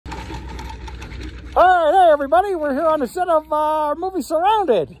All right, hey everybody, we're here on the set of our movie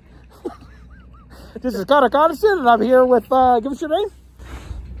Surrounded. This is Conner Connerson, and I'm here with, give us your name?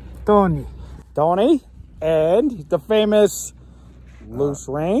 Tony. Tony, and the famous Loose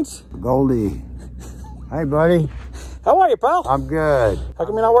Reins. Goldie. Hey, buddy. How are you, pal? I'm good. How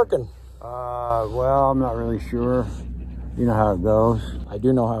come you're not working? Well, I'm not really sure. You know how it goes. I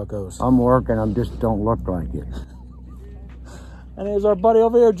do know how it goes. I'm working, I just don't look like it. And here's our buddy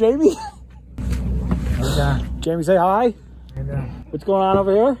over here, Jamie. Okay. Jamie, say hi. Hey, What's going on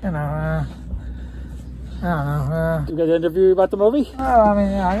over here? you know, I don't know. You got an interview about the movie? Well, I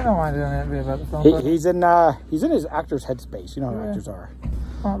mean, yeah, I don't mind doing an interview about the film. He's in his actor's headspace. You know how actors are.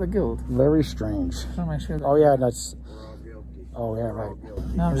 Oh, the guild. Very strange. I'll make sure that. Oh yeah, that's. Oh yeah, right.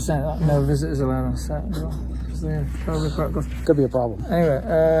 No, I'm just saying that no visitors allowed on set as well. So they're probably quite good. Could be a problem. Anyway,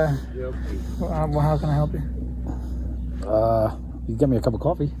 well, how can I help you? You get me a cup of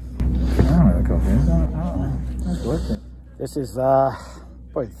coffee. I don't have a coffee. I don't know. That's worth it. This is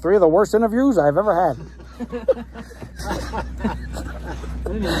boy, 3 of the worst interviews I've ever had.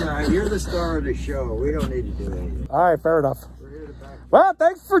 You're the star of the show. We don't need to do anything. All right, fair enough. Well,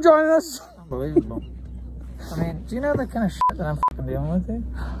 thanks for joining us. Unbelievable. I mean, do you know the kind of shit that I'm fucking dealing with here?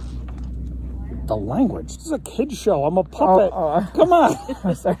 The language. This is a kid's show. I'm a puppet. Come on.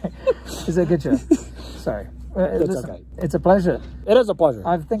 I'm sorry. It's a good show. Sorry. It's okay. It's a pleasure. It is a pleasure.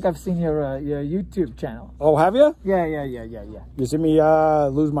 I think I've seen your YouTube channel. Oh, have you? Yeah. You see me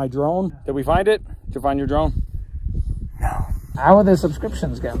lose my drone? Did we find it? Did you find your drone? No. How are the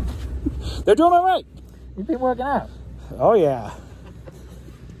subscriptions going? They're doing all right. You've been working out. Oh, yeah.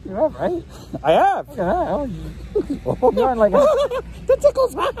 You have, right? I have. Look at that. Oh, you're on like a... The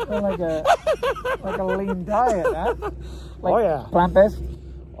tickles. like a lean diet, huh? Like oh, yeah. Plant-based?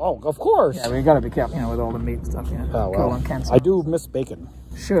 Oh, of course. Yeah, we got to be careful, with all the meat and stuff, colon cancer. I do miss bacon.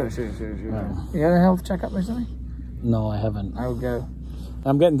 Sure. Yeah. You had a health checkup recently? No, I haven't. I would go.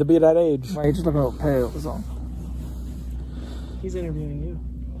 I'm getting to be that age. Well, you just look a little pale, that's all. He's interviewing you.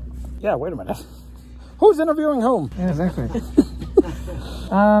 Yeah, wait a minute. Who's interviewing whom? Yeah, exactly.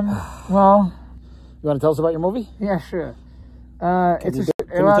 Well... You want to tell us about your movie? Yeah, sure. Can you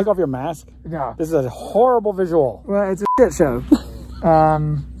take off your mask? No. This is a horrible visual. Well, it's a shit show.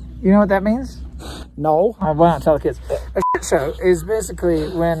 You know what that means? No. I won't tell the kids. A shit show is basically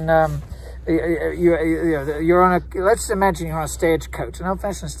when you're on a... Let's imagine you're on a stagecoach, an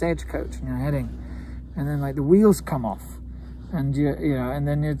old-fashioned stagecoach, and you're heading, and then like the wheels come off, and and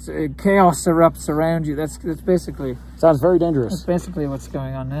then it's chaos erupts around you. That's basically... Sounds very dangerous. That's basically what's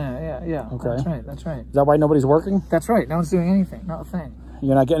going on now. Yeah. Okay. That's right. Is that why nobody's working? That's right. No one's doing anything. Not a thing.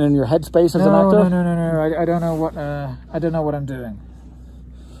 You're not getting in your headspace as an actor? No. I don't know what I don't know what I'm doing.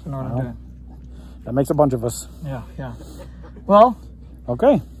 I don't know what I'm doing. That makes a bunch of us. Yeah. Well,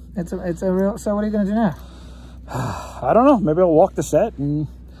 okay. It's a real. So what are you going to do now? I don't know. Maybe I'll walk the set and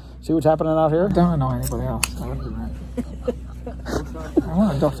see what's happening out here. Don't annoy anybody else. I wouldn't do that. I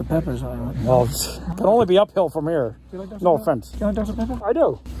want a Dr. Pepper. Well, it can only be uphill from here. Do you like Dr. No Pepper? offense. Do you like Dr. Pepper? I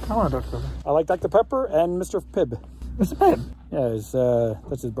do. I want a Dr. Pepper. I like Dr. Pepper and Mr. Pibb. Mr. Pibb? Yeah,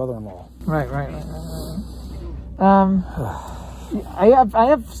 that's his brother-in-law. Right. I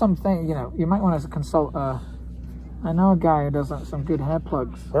have something, you might want to consult, I know a guy who does some good hair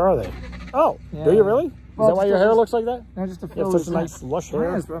plugs. Where are they? Oh, yeah. Do you really? Is that why your hair looks like that? No, just to You fill have such his a nice lush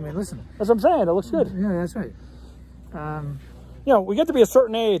hair. Yes, I mean, listen. That's what I'm saying. It looks good. Yeah, that's right. We get to be a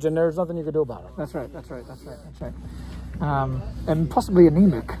certain age and there's nothing you can do about it. That's right. And possibly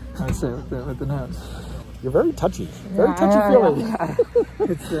anemic, I'd say, with the nose. You're very touchy. Very touchy-feely.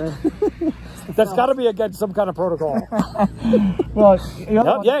 That's got to be against some kind of protocol. Well,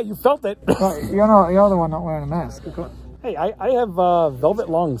 yeah, you felt it. Well, you're the one not wearing a mask. Hey, I have velvet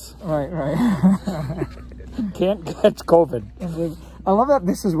lungs. Right. Can't catch COVID. I love that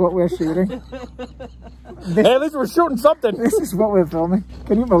this is what we're shooting. Hey, at least we're shooting something. This is what we're filming.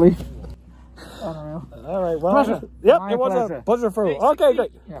 Can you believe? Unreal. All right, well, pleasure. Yep, My it was pleasure. a pleasure for you. Okay,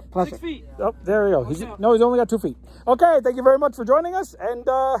 great. Yeah, pleasure. 6 feet. Oh, there we go. He's only got 2 feet. Okay, thank you very much for joining us, and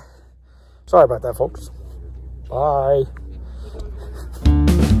sorry about that, folks. Bye.